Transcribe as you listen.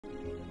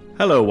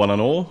Hello one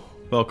and all,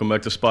 welcome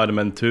back to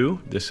Spider-Man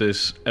 2. This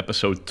is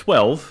episode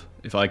 12,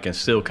 if I can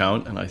still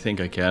count, and I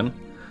think I can.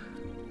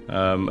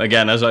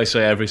 Again, as I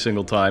say every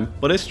single time,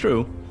 but it's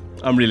true.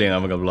 I'm really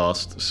having a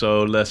blast,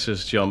 so let's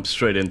just jump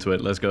straight into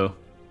it, let's go.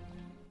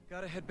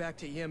 Gotta head back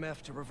to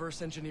EMF to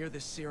reverse engineer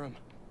this serum.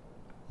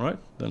 Alright,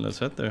 then let's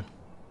head there.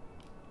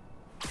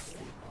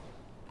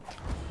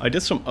 I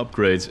did some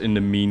upgrades in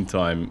the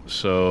meantime,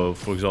 so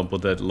for example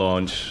that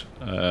launch,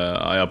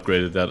 I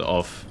upgraded that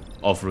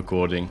off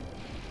recording.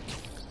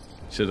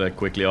 Did that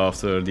quickly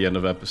after the end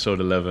of episode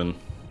 11.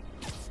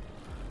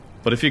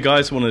 But if you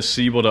guys want to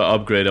see what I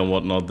upgrade and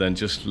whatnot, then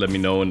just let me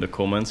know in the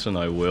comments and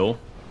I will.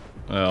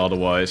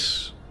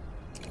 Otherwise,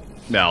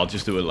 yeah, I'll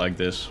just do it like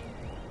this.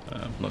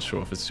 I'm not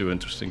sure if it's too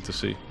interesting to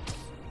see.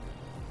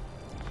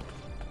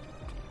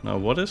 Now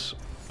what is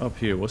up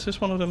here? Was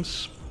this one of them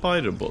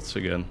spider bots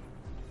again?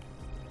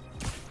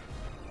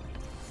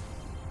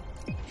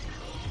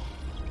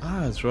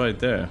 Ah, it's right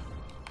there.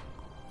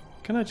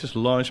 Can I just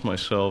launch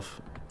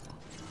myself?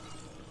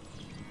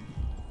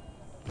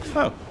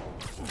 Oh.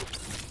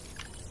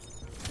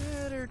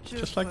 Better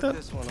just like that.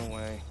 This one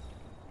away.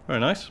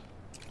 Very nice.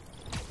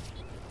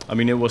 I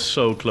mean, it was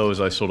so close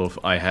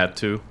I had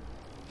to.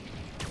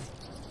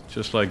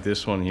 Just like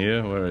this one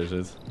here. Where is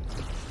it?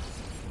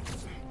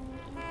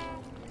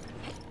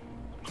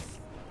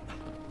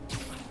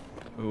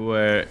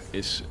 Where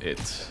is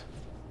it?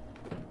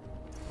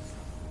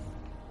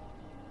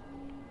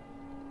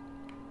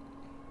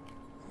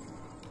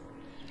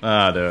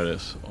 Ah, there it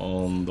is.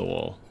 On the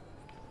wall.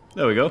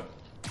 There we go.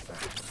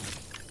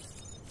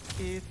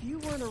 If you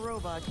weren't a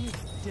robot, you'd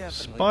definitely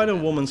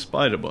Spider-Woman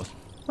Spider-Bot.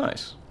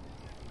 Nice.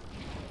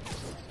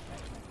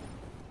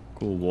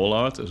 Cool wall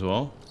art as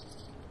well.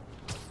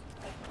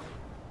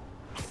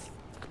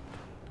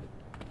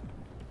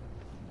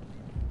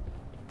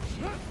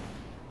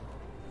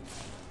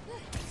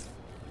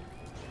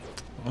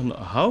 Oh, no.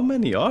 How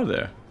many are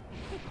there?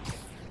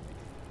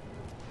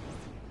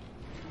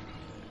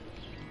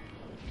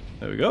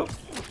 There we go.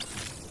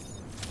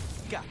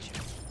 Gotcha.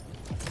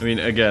 I mean,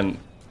 again.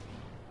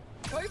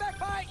 Way back,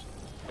 bye.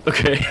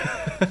 Okay.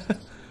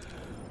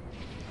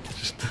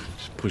 just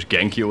push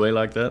Genki away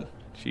like that.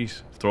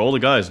 Jeez. After all the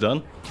guys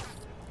done.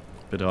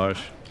 Bit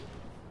harsh.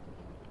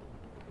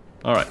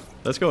 Alright,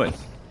 let's go in.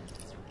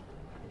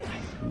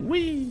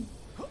 Whee!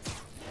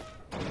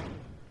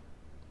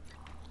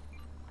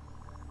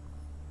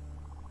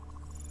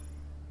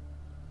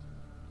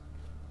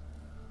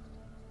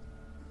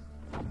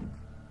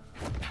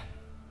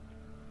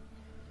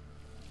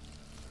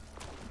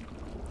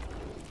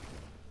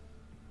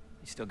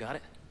 Still got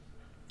it?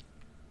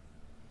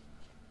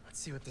 Let's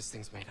see what this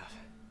thing's made of.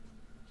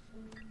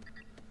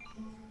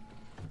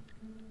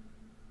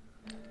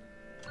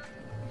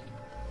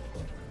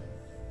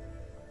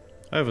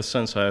 I have a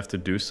sense I have to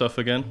do stuff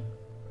again.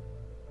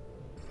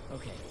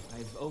 Okay,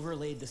 I've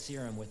overlaid the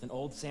serum with an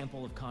old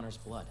sample of Connor's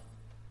blood.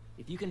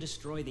 If you can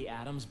destroy the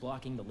atoms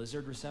blocking the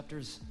lizard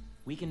receptors,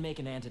 we can make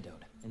an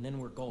antidote, and then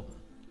we're golden.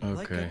 Okay.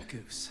 Like a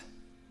goose.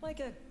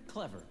 Like a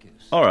clever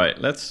goose. Alright,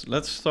 let's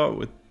start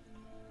with...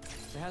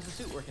 So how's the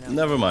suit working out?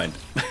 Never mind.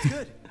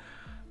 Good.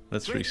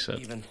 Let's Great, reset.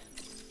 Even.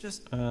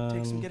 Just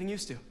take some getting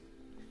used to.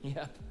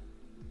 Yep.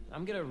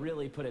 I'm gonna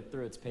really put it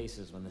through its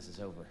paces when this is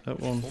over. That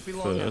one Won't be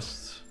long now.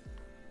 first.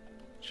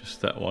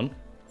 Just that one.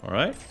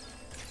 Alright.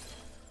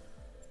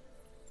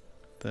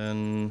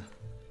 Then...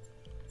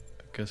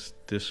 I guess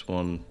this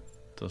one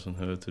doesn't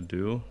hurt to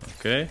do.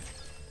 Okay.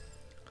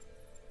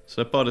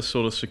 So that part is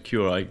sort of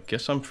secure. I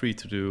guess I'm free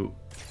to do...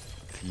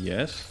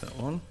 Yes, that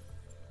one.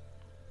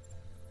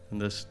 And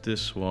there's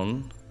this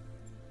one.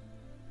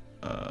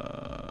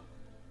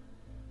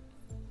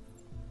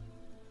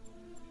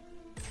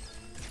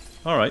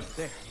 Alright.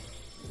 There.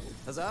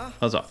 Huzzah.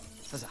 Huzzah.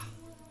 Huzzah.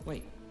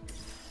 Wait.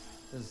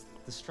 Does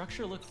the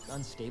structure look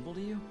unstable to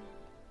you?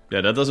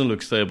 Yeah, that doesn't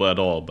look stable at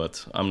all,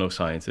 but I'm no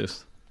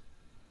scientist.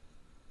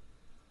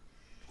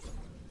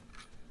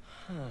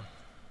 Huh.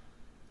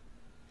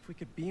 If we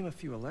could beam a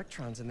few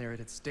electrons in there,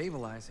 it'd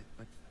stabilize it,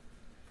 but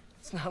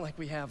it's not like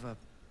we have a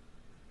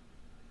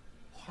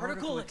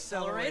particle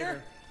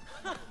accelerator.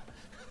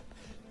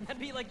 That'd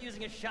be like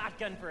using a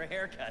shotgun for a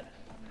haircut.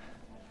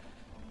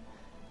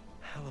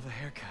 Hell of a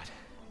haircut.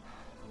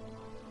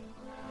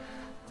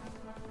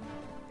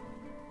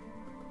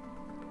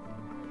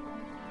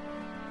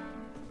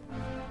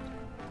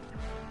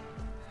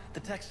 The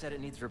text said it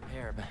needs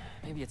repair, but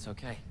maybe it's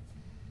okay.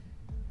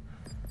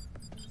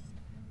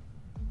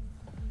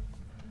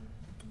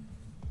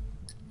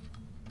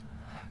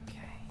 Okay.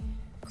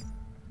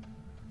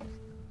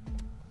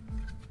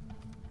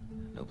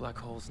 No black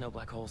holes, no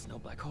black holes, no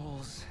black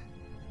holes.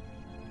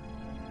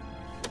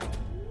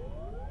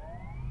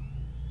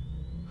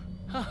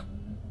 Huh.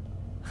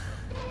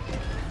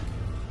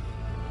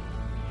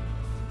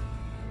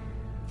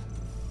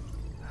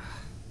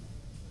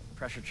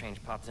 Pressure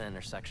change popped an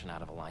intersection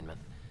out of alignment.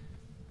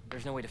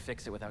 There's no way to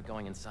fix it without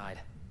going inside.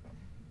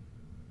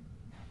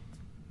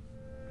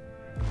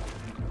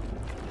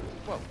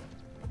 Whoa.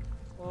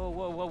 Whoa,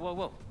 whoa, whoa, whoa,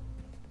 whoa.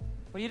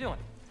 What are you doing?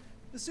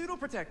 The suit will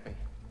protect me,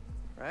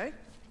 right?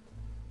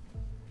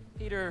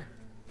 Peter,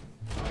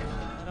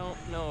 I don't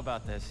know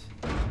about this.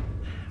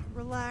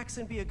 Relax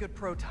and be a good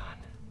proton.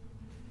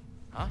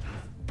 Huh?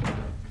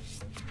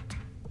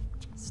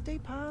 Stay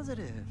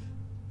positive.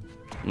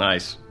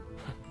 Nice.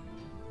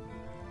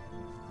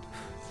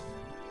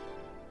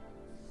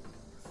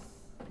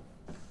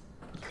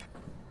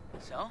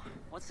 So,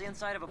 what's the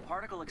inside of a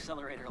particle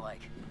accelerator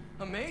like?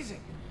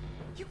 Amazing.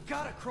 You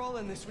gotta crawl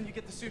in this when you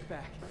get the suit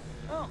back.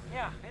 Oh,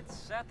 yeah,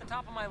 it's at the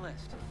top of my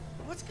list.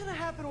 What's gonna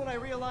happen when I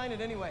realign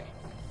it anyway?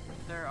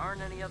 If there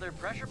aren't any other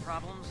pressure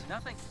problems,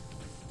 nothing.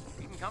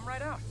 You can come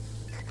right out.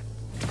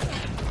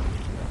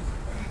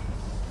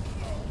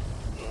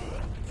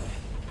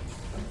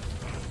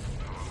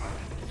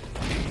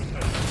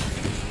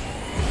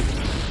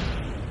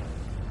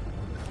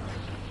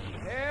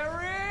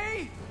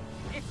 Harry!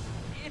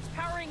 It's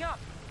powering up,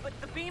 but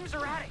the beam's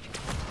erratic.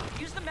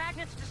 Use the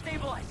magnets to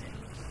stabilize it.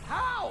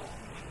 How?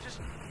 Just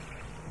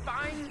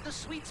find the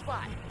sweet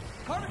spot.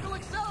 Particle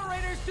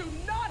accelerators do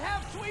not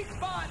have sweet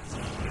spots!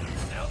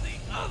 Now the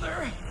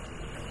other...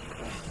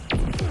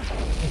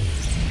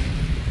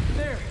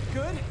 There,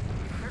 good?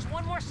 There's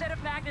one more set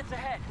of magnets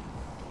ahead.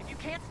 If you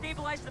can't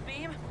stabilize the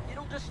beam,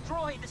 it'll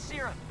destroy the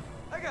serum.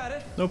 I got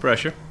it. No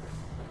pressure.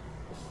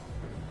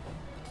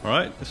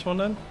 Alright, this one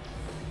then.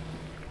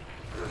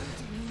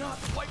 Do not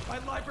wipe my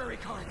library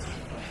cards.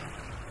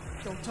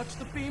 Don't touch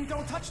the beam,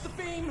 don't touch the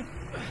beam!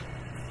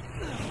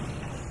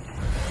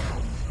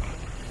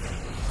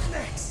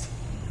 Next!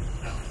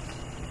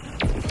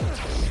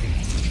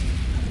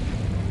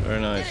 Very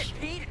Get nice. it,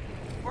 Pete!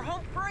 We're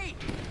home free!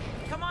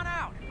 Come on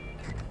out!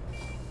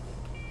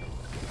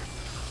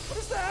 What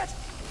is that?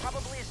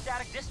 Probably a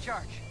static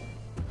discharge.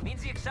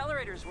 Means the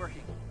accelerator's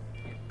working.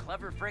 You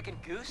clever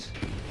frickin' goose.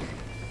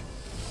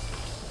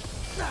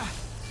 Ah.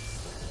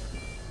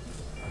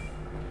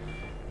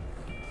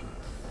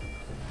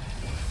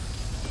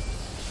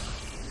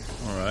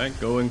 Alright,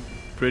 going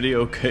pretty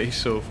okay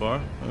so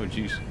far. Oh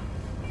jeez.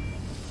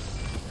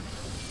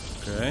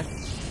 Okay.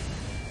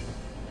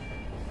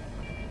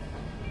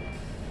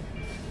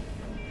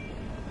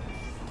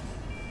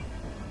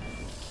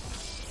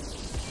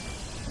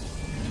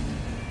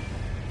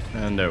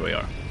 And there we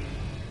are.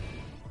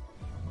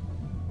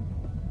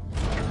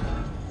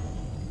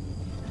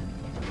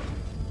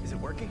 Is it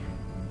working?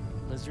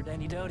 Lizard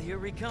antidote, here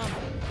we come.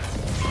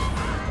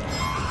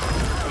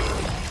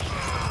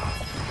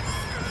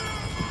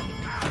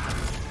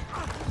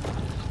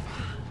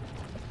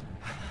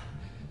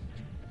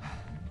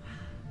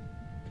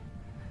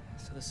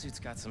 So the suit's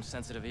got some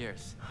sensitive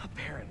ears.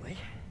 Apparently.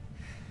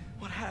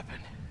 What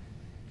happened?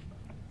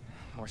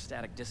 More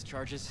static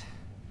discharges.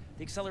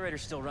 The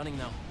accelerator's still running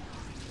though.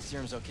 The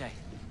serum's okay.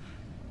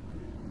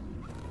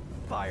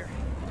 Fire.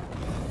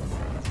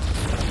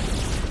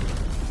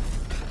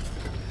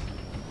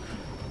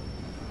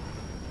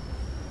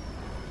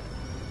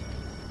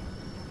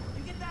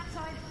 You get that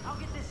side, I'll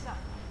get this side.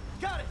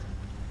 Got it!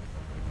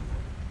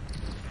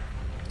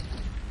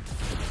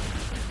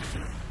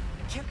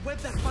 I can't web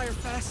that fire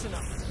fast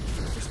enough.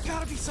 There's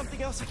gotta be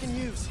something else I can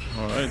use.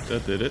 Alright,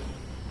 that did it.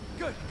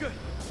 Good, good.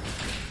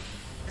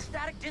 The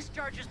static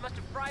discharges must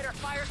have fried our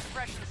fire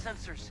suppression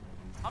sensors.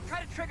 I'll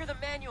try to trigger them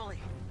manually.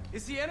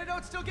 Is the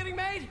antidote still getting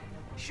made?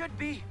 Should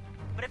be.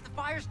 But if the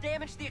fires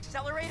damage the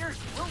accelerator,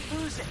 we'll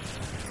lose it.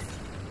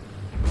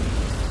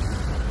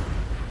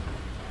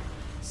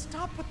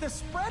 Stop with the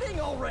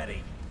spreading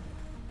already!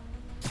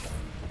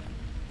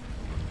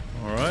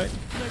 Alright.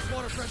 Nice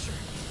water pressure.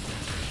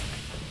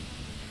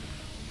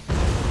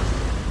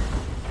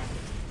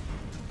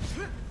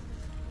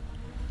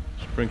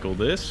 Sprinkle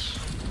this.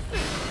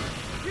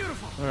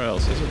 Beautiful. Where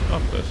else is it?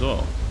 Up as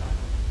well.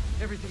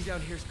 Everything down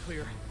here's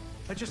clear.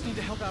 I just need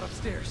to help out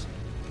upstairs.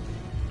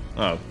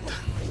 Oh,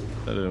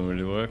 that didn't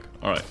really work.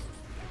 Alright.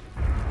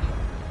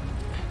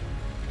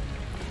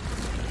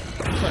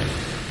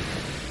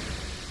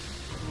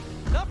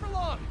 Not for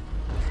long.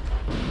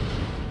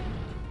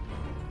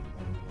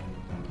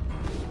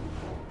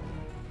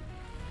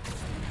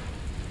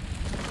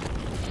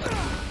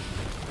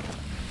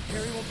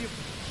 Harry won't be.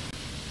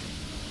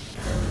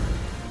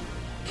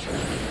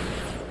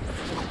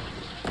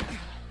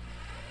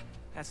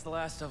 That's the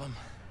last of them.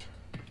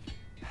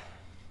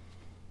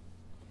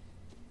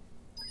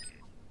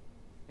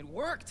 It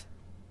worked!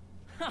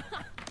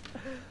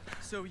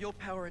 So you'll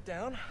power it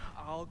down.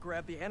 I'll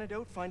grab the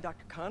antidote, find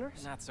Dr.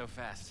 Connors. Not so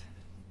fast.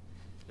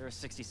 There are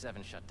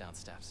 67 shutdown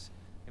steps.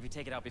 If you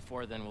take it out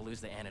before then, we'll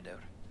lose the antidote.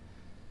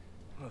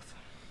 Oof.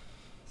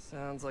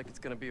 Sounds like it's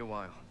gonna be a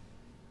while.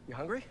 You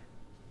hungry?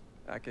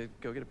 I could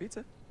go get a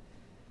pizza.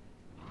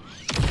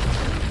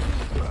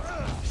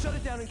 Shut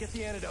it down and get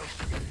the antidote.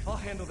 I'll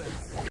handle that.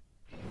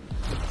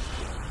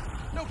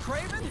 No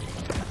Kraven?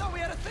 I thought we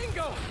had a thing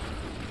going.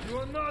 You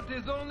are not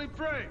his only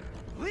prey.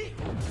 Lee,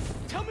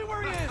 tell me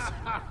where he is.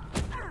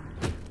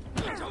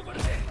 It's over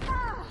there.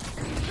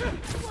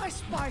 Do I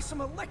spy some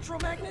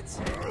electromagnets?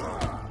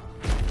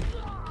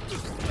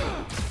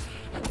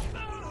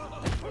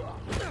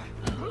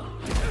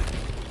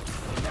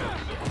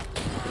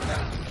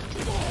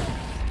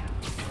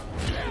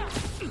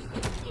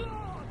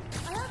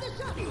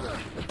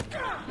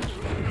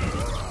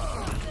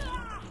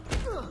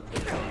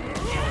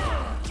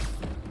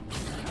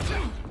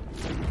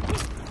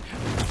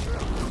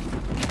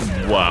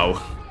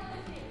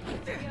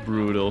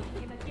 Brutal.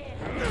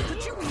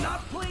 Could you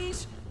not,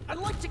 please? I'd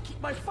like to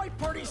keep my fight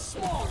parties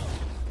small.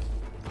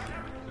 I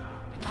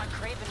thought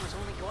Kraven was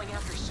only going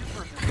after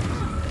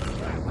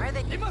superpowers. Why are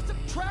they... They must have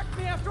tracked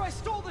me after I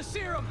stole the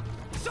serum.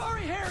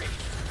 Sorry, Harry.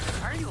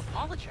 Why are you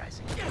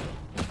apologizing?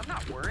 I'm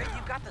not worried.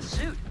 You've got the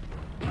suit.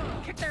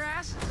 Kick their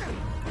asses.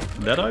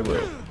 That I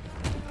will.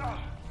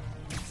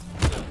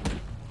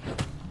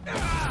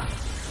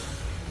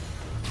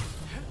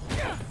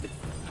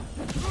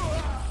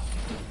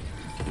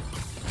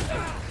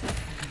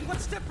 What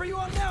step are you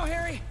on now,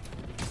 Harry?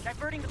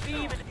 Diverting the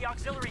beam into the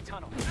auxiliary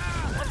tunnel.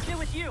 What's new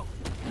with you?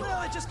 Well,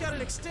 I just got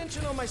an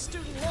extension on my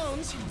student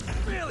loans.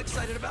 Real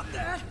excited about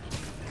that.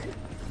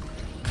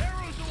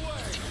 Arrows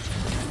away!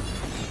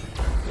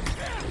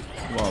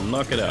 Come on,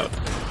 knock it out.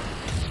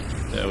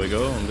 There we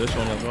go, on this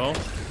one as well.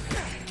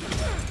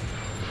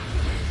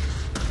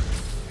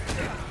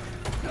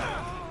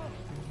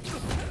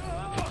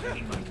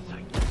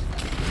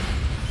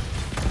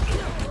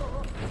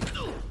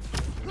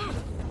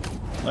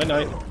 Night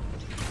night.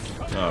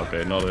 Oh,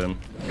 okay, not him.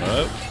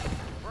 No.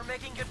 We're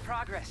making good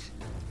progress.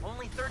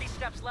 Only 30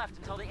 steps left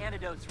until the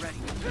antidote's ready.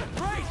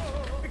 Right!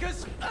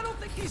 Because I don't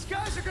think these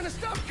guys are gonna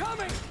stop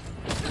coming!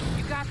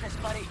 You got this,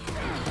 buddy.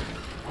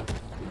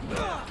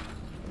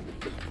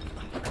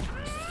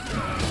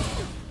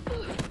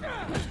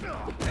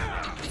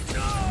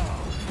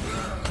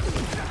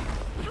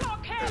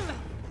 Block him!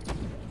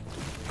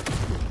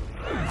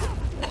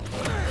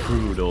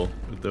 Brutal.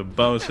 With the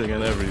bouncing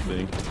and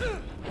everything.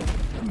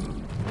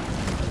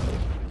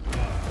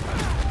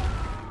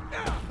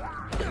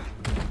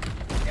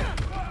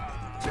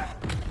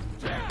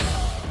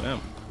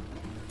 Damn.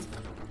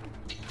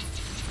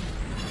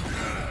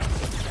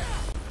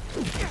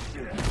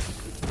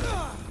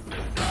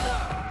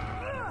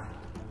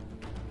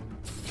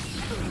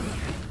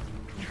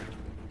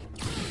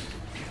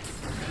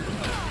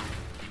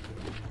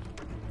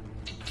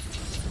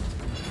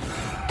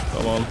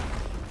 Come on.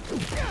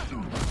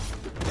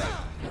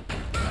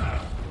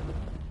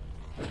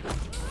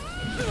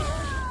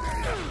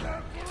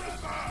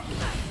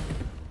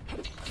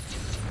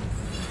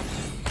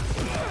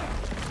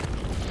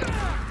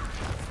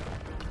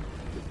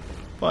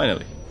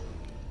 Finally.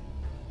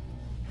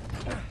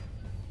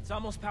 It's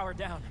almost powered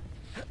down.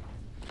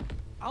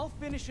 I'll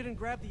finish it and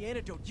grab the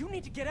antidote. You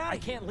need to get out I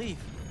of here. can't leave.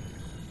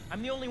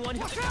 I'm the only one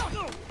who... Watch out!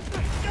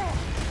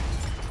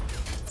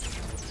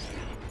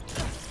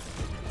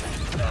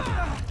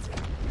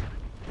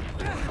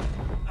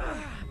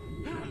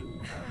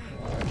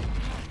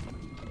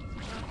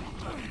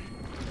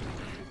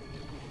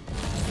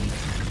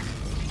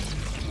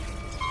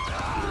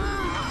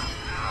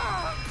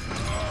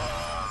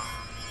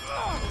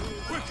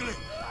 Quickly!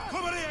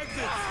 Cover the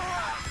exits!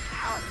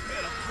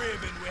 Tell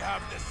Kraven we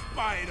have the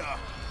spider!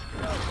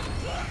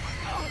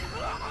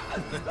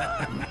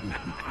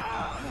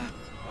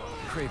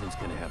 Kraven's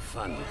gonna have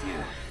fun with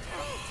you.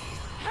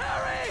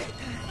 Harry!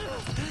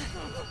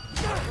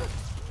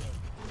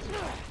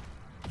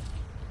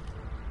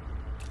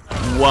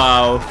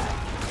 Wow.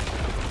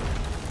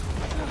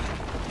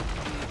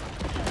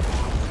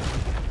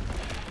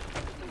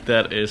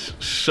 That is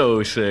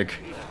so sick.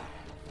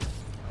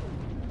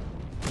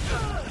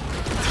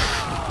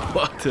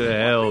 What the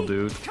hell,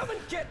 dude? Come and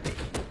get me!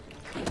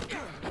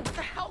 What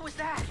the hell was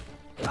that?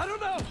 I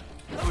don't know!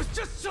 I was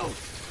just so...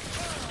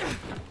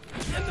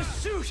 in the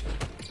suit!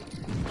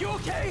 You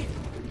okay?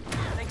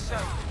 I think so.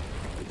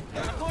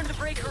 I'm going to the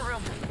breaker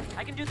room.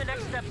 I can do the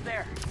next steps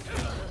there.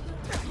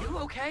 You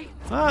okay?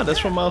 Ah, that's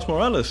from Miles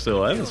Morales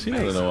still. I haven't seen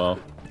it in a while.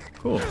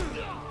 Cool.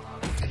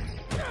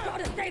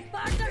 Gotta stay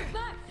farther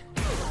back!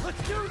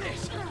 Let's do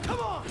this! Come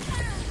on!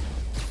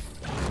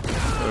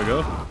 There we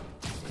go.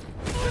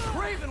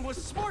 Kraven was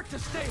smart to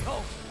stay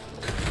home!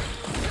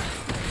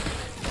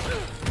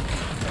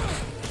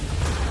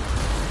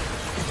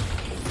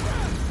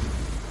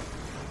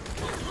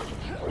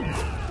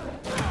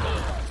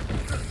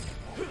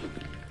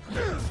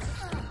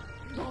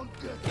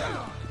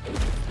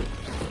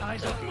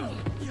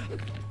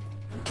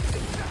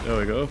 There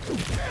we go.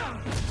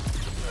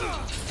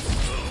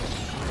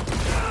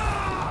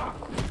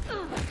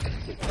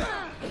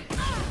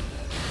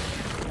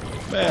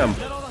 Bam. Is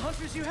that all the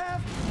hunters you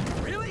have?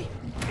 Really?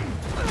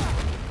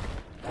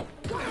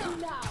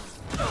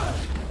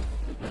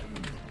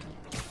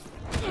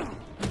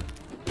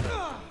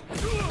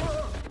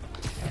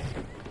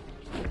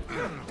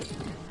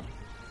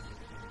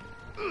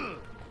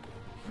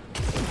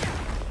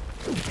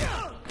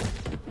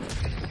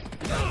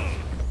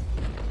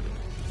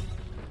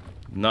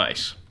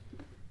 Nice.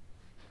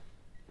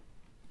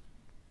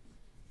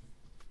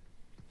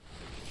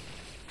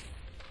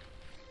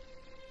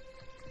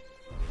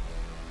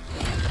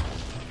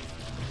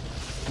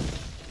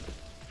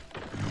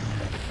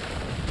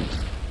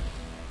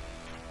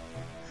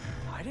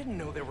 I didn't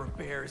know there were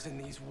bears in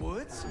these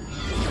woods.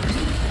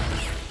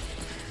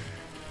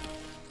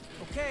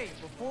 Okay,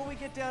 before we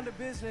get down to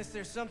business,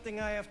 there's something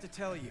I have to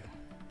tell you.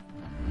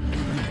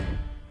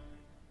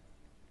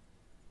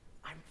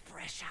 I'm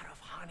fresh out of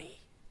honey.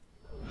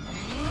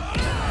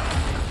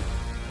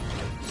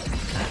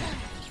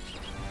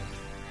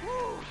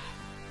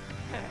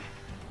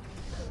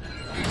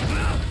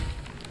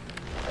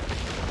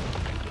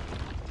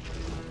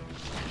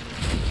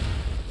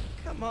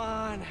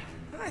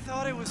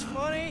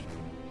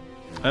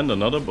 And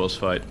another boss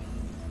fight.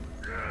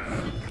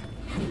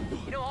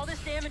 You know, all this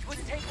damage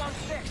wouldn't take long to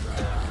fix.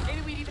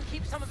 Maybe we'd even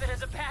keep some of it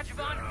as a badge of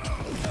honor.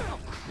 Oh,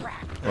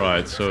 crap.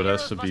 Right, so it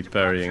has to be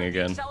parrying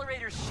again. The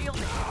accelerator's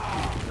shielding.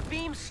 The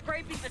beam's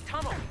scraping the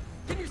tunnel.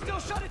 Can you still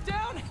shut it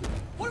down?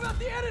 What about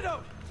the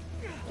antidote?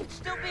 It's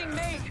still being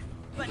made,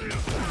 but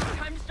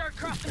time to start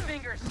crossing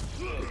fingers.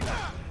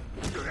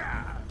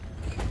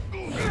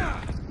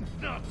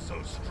 Not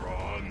so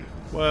strong.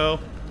 Well.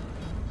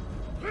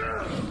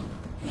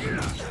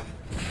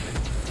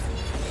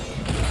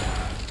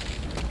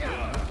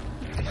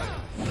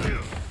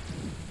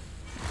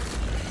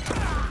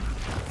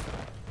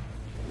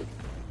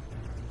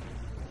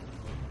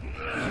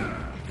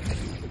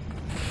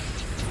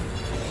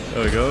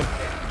 There we go.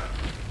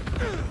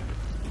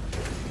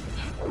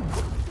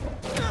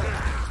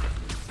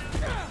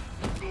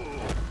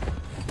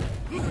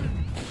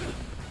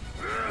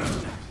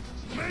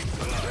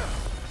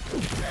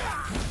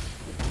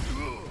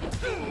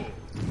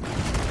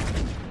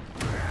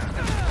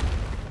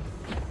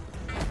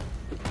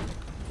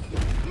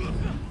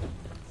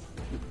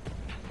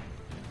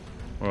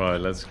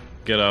 Alright, let's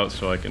get out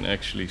so I can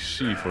actually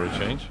see for a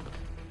change.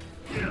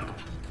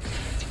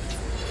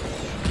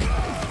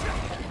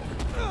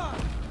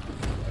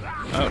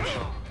 Ouch.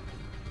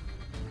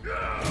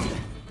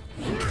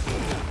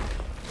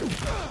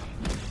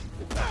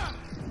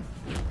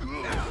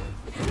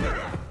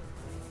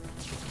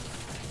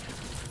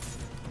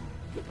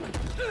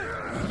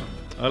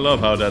 I love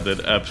how that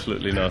did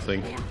absolutely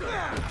nothing.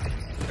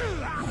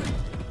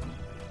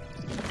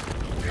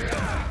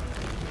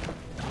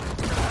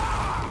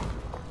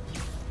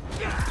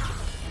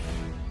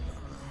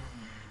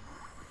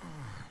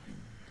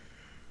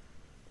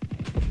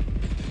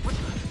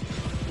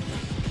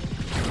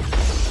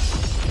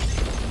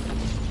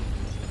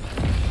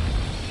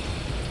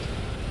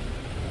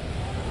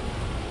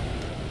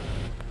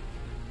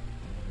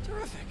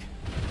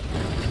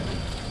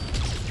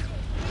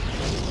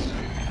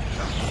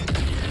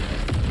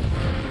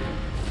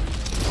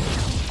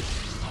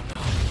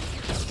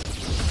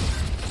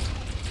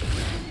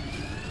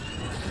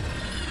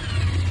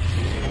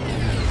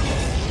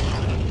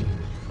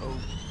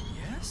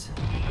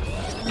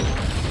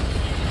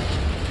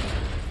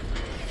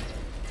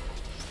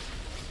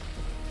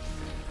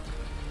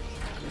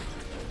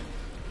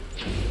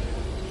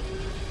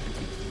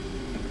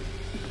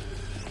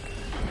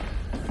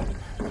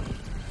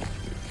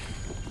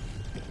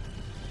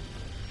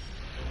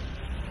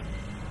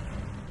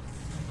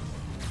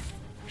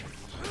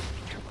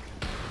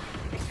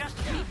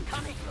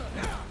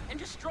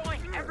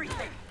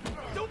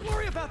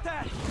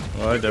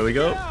 Alright, there we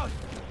go.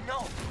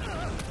 No,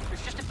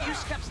 there's just a few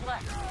steps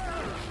left.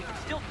 We can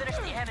still finish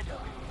the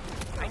antidote.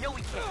 I know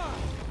we can.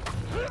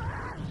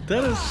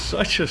 That is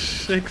such a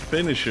sick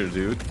finisher,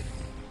 dude.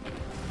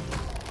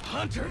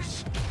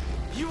 Hunters!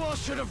 You all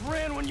should have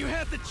ran when you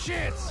had the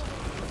chance!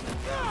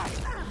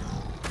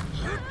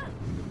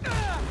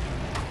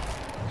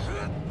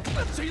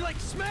 So you like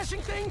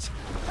smashing things?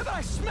 How about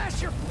I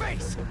smash your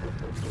face?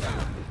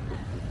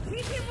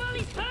 Hit him while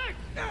he's hurt!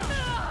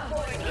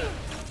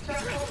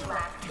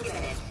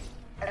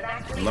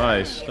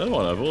 Nice. That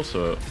one I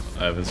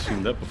haven't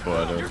seen that before,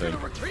 I don't think.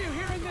 Are you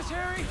hearing this,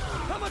 Harry?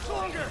 How much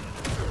longer?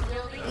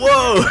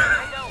 Whoa!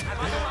 I know, I'm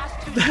on the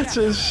last two That's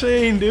steps.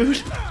 insane,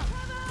 dude.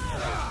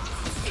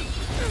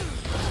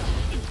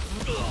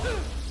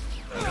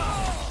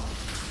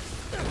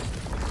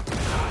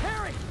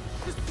 Harry!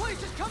 This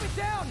place is coming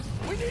down!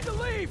 We need to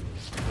leave!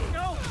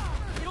 No,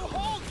 it'll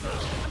hold.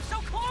 I'm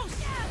so close.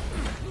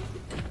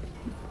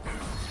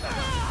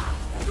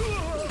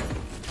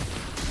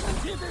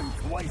 Give him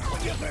twice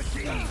what you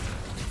receive!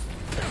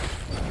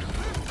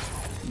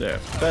 There,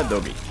 bad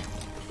doggy.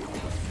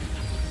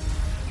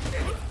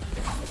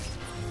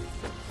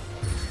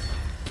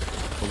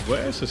 But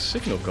where is the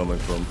signal coming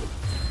from?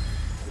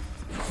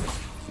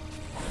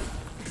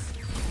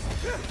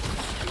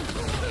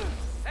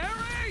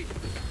 Harry!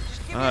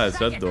 Ah, it's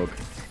that dog.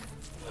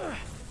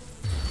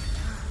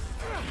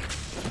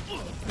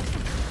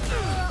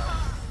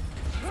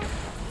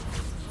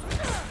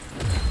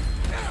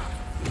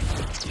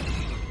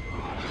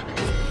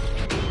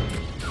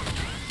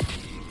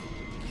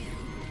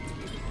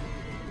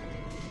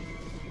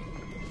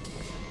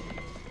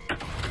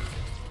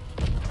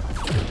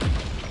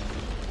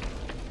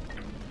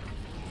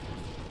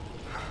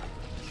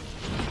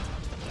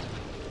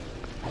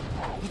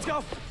 Let's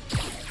go!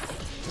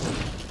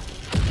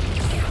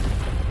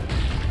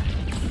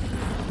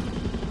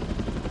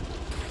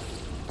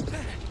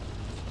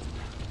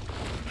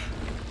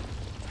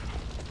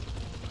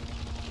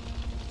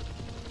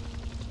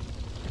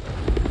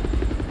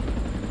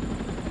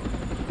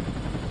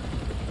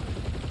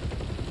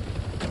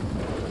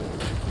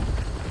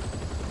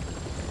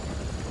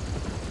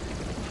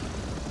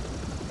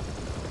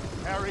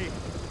 Harry!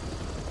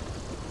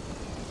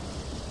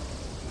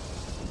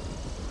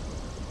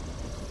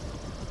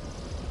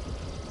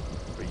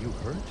 Are you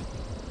hurt?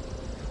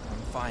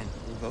 I'm fine.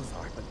 We both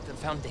are, but the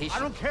Foundation... I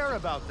don't care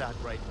about that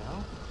right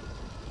now.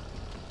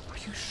 Are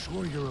you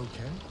sure you're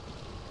okay?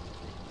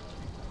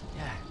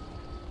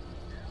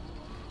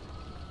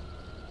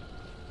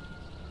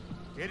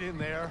 Get in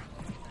there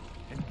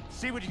and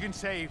see what you can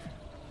save.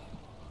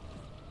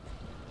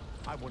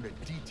 I want a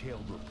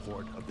detailed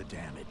report of the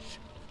damage.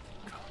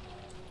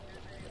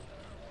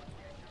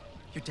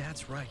 Your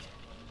dad's right.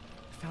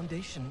 The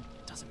Foundation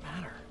doesn't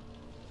matter.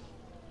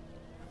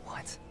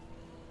 What?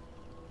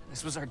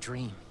 This was our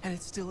dream. And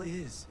it still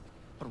is.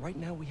 But right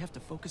now we have to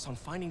focus on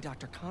finding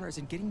Dr. Connors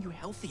and getting you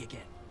healthy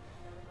again.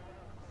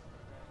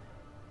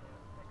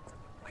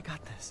 I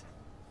got this.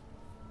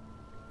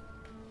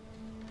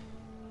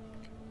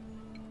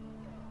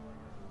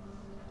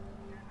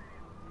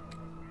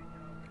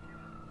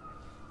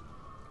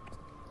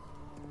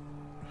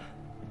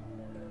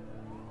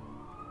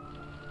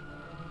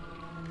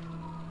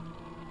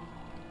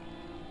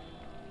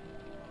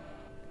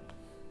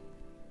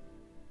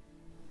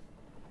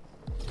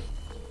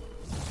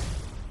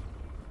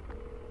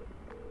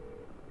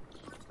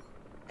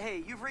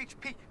 Hey, you've reached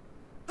Pete.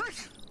 Good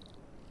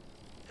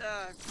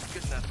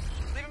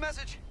enough. Leave a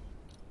message.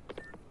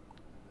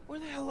 Where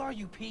the hell are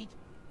you, Pete?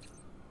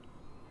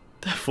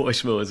 That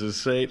voicemail is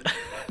insane.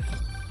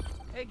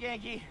 Hey,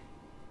 Genki.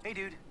 Hey,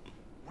 dude.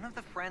 One of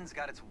the friends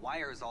got its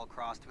wires all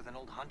crossed with an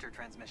old Hunter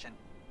transmission.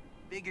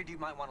 Figured you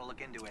might want to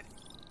look into it.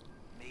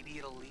 Maybe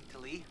it'll lead to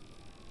Lee.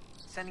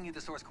 Sending you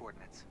the source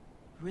coordinates.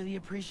 Really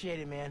appreciate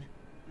it, man.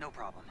 No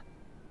problem.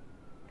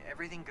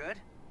 Everything good?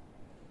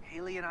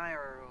 Haley and I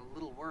are a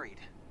little worried.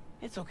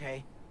 It's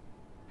okay.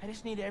 I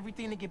just need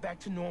everything to get back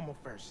to normal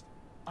first.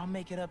 I'll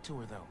make it up to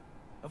her,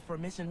 though. For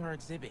missing her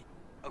exhibit.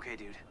 Okay,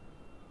 dude.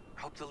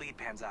 Hope the lead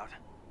pans out.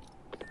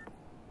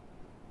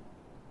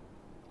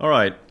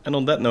 Alright, and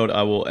on that note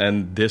I will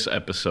end this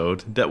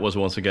episode. That was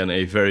once again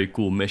a very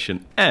cool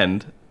mission,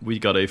 and we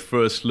got a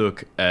first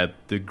look at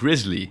the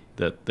GRIZZLY,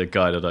 the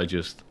guy that I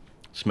just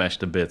smashed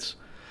to bits.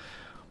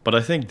 But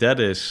I think that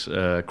is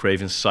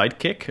Kraven's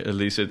sidekick, at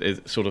least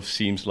it sort of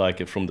seems like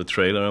it from the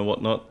trailer and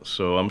whatnot.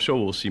 So I'm sure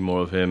we'll see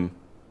more of him,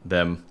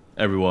 them,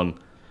 everyone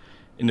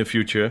in the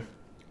future.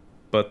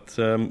 But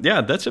yeah,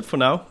 that's it for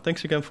now.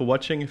 Thanks again for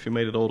watching. If you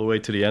made it all the way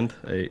to the end,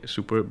 a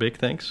super big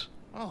thanks.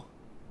 Oh,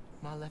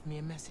 Ma left me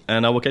a message.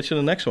 And I will catch you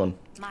in the next one.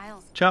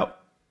 Miles. Ciao.